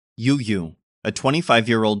Yuyu, a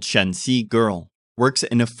 25-year-old Shanxi girl, works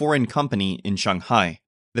in a foreign company in Shanghai.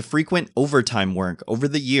 The frequent overtime work over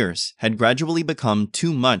the years had gradually become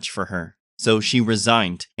too much for her, so she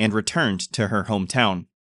resigned and returned to her hometown.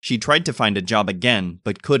 She tried to find a job again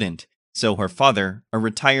but couldn't, so her father, a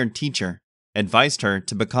retired teacher, advised her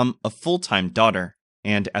to become a full-time daughter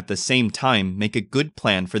and at the same time make a good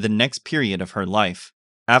plan for the next period of her life.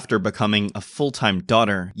 After becoming a full-time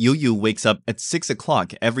daughter, Yuyu wakes up at 6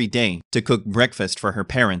 o'clock every day to cook breakfast for her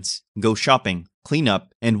parents, go shopping, clean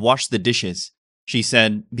up, and wash the dishes. She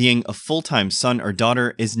said, being a full-time son or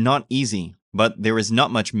daughter is not easy, but there is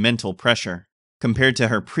not much mental pressure. Compared to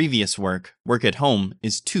her previous work at home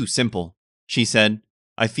is too simple. She said,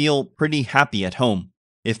 I feel pretty happy at home.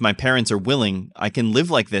 If my parents are willing, I can live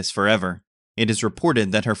like this forever. It is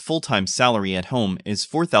reported that her full-time salary at home is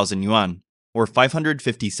 4,000 yuan, or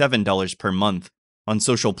 $557 per month. On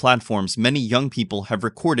social platforms, many young people have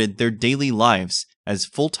recorded their daily lives as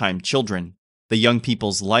full-time children. The young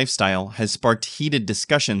people's lifestyle has sparked heated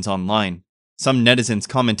discussions online. Some netizens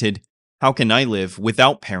commented, "How can I live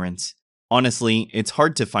without parents? Honestly, it's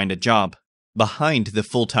hard to find a job." Behind the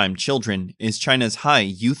full-time children is China's high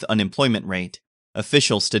youth unemployment rate.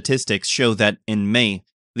 Official statistics show that in May,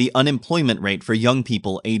 the unemployment rate for young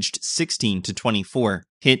people aged 16 to 24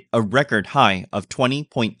 hit a record high of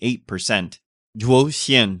 20.8%. Zhuo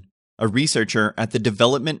Xian, a researcher at the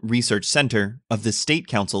Development Research Center of the State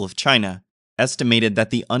Council of China, estimated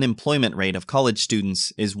that the unemployment rate of college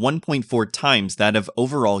students is 1.4 times that of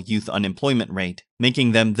overall youth unemployment rate,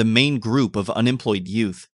 making them the main group of unemployed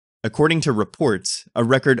youth. According to reports, a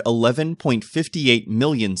record 11.58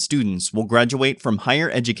 million students will graduate from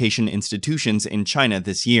higher education institutions in China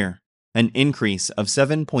this year, an increase of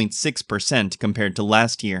 7.6% compared to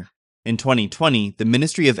last year. In 2020, the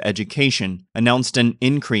Ministry of Education announced an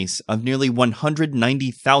increase of nearly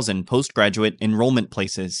 190,000 postgraduate enrollment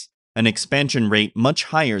places, an expansion rate much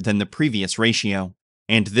higher than the previous ratio.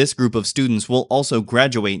 And this group of students will also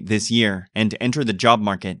graduate this year and enter the job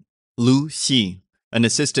market. Lu Xi, an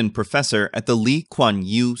assistant professor at the Lee Kuan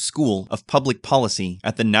Yew School of Public Policy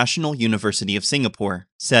at the National University of Singapore,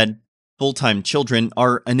 said, full-time children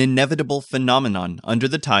are an inevitable phenomenon under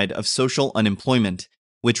the tide of social unemployment,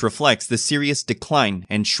 which reflects the serious decline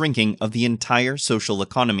and shrinking of the entire social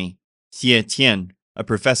economy. Xie Tian, a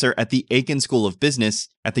professor at the Aiken School of Business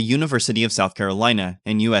at the University of South Carolina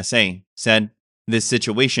in USA, said, this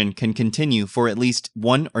situation can continue for at least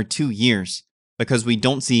 1 or 2 years, because we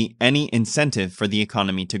don't see any incentive for the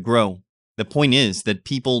economy to grow. The point is that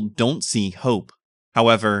people don't see hope.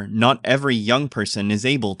 However, not every young person is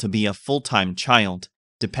able to be a full-time child,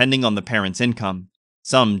 depending on the parents' income.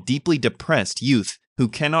 Some deeply depressed youth who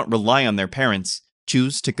cannot rely on their parents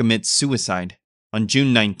choose to commit suicide. On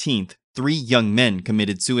June 19th, 3 young men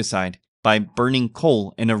committed suicide by burning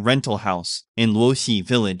coal in a rental house in Luoxi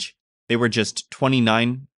village. They were just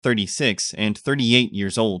 29, 36, and 38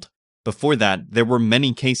 years old. Before that, there were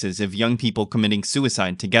many cases of young people committing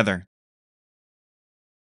suicide together.